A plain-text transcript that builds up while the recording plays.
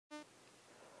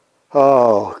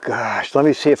Oh gosh, let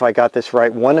me see if I got this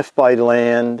right. One if by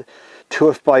land, two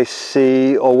if by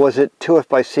sea, or was it two if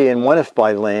by sea and one if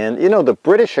by land? You know, the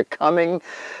British are coming.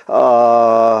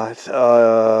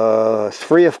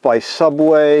 Three if by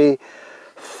subway,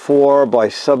 four by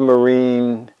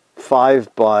submarine,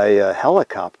 five by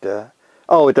helicopter.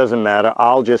 Oh, it doesn't matter.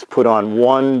 I'll just put on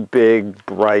one big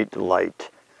bright light.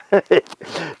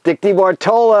 Dick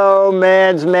DeBartolo,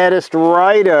 Mad's Maddest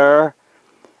Writer,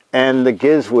 and the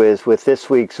GizWiz with this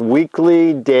week's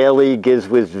weekly daily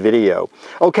GizWiz video.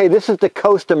 Okay, this is the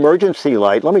Coast emergency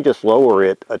light. Let me just lower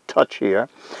it a touch here.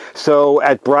 So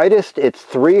at brightest, it's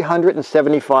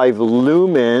 375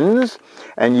 lumens,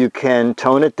 and you can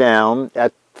tone it down.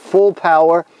 At full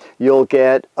power, you'll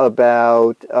get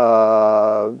about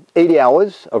 80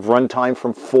 hours of runtime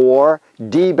from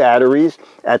 4D batteries.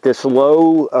 At this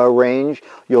low range,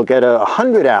 you'll get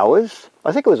 100 hours.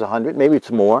 I think it was 100, maybe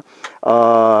it's more,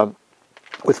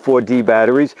 with 4D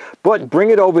batteries. But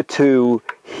bring it over to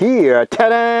here,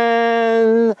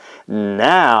 ta-da!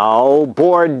 Now,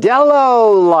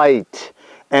 Bordello light.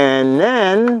 And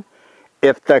then,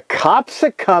 if the cops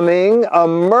are coming,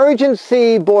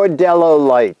 emergency Bordello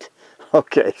light.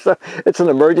 Okay, so it's an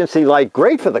emergency light,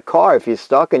 great for the car if you're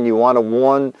stuck and you want to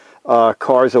warn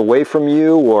cars away from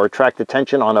you or attract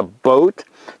attention on a boat.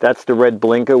 That's the red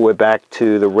blinker. We're back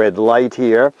to the red light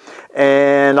here.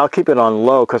 And I'll keep it on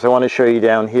low because I want to show you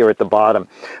down here at the bottom.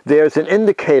 There's an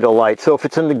indicator light. So if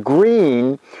it's in the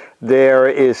green, there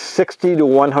is 60 to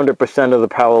 100% of the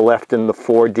power left in the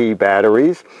 4D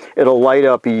batteries. It'll light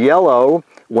up yellow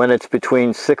when it's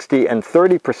between 60 and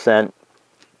 30%.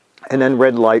 And then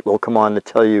red light will come on to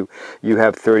tell you you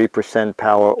have 30%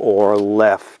 power or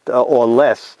left or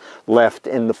less left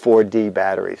in the 4D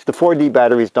batteries. The 4D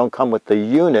batteries don't come with the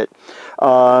unit.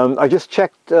 I just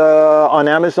checked on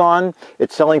Amazon.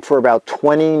 It's selling for about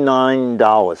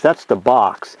 $29. That's the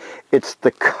box. It's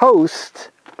the Coast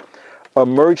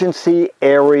Emergency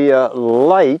Area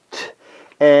Light.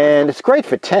 And it's great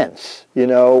for tents, you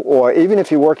know, or even if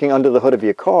you're working under the hood of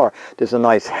your car. There's a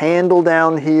nice handle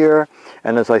down here.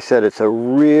 And as I said, it's a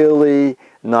really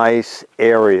nice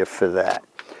area for that.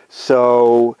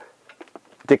 So,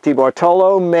 Dick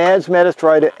DeBartolo, Mad's Maddest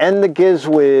Writer, and the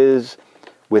GizWiz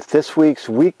with this week's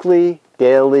weekly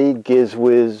daily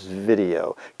GizWiz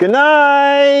video. Good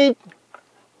night!